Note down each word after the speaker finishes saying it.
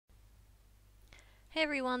Hey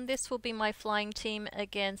everyone, this will be my flying team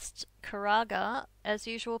against Karaga. As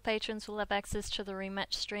usual, patrons will have access to the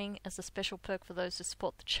rematch string as a special perk for those who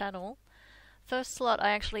support the channel. First slot,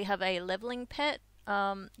 I actually have a leveling pet.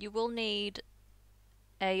 You will need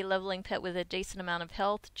a leveling pet with a decent amount of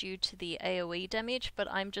health due to the AoE damage, but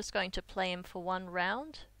I'm just going to play him for one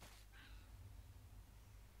round.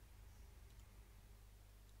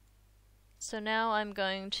 So now I'm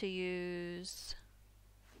going to use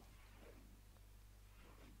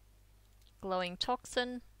Glowing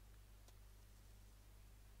Toxin,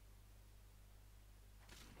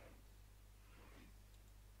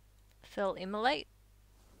 Fel-Immolate,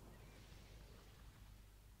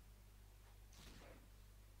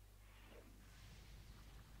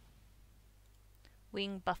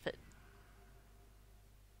 Wing Buffet.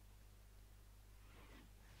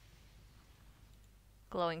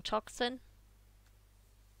 Glowing Toxin,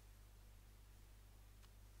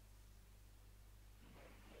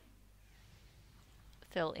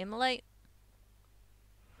 Fel-Immolate,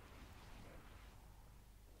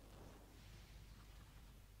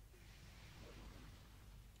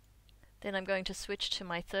 then I'm going to switch to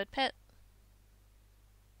my third pet,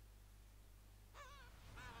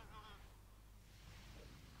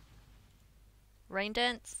 Rain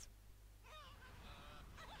Dance,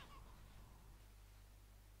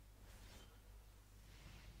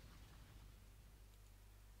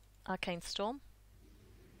 Arcane Storm,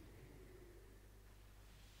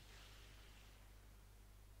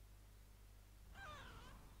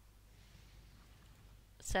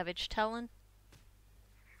 Savage Talon,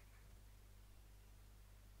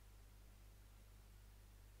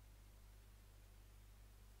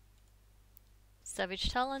 Savage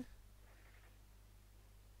Talon,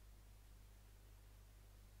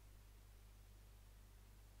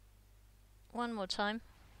 one more time,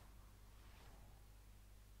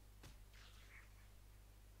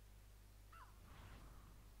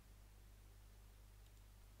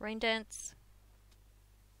 Rain Dance,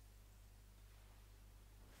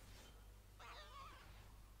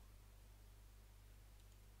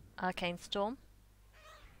 Arcane Storm,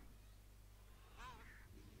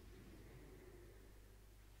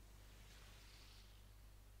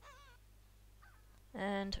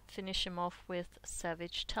 and finish him off with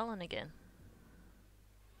Savage Talon again.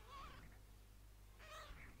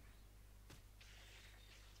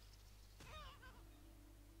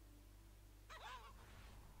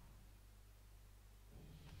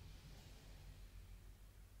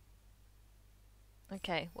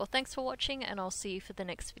 Okay, well thanks for watching and I'll see you for the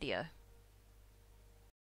next video.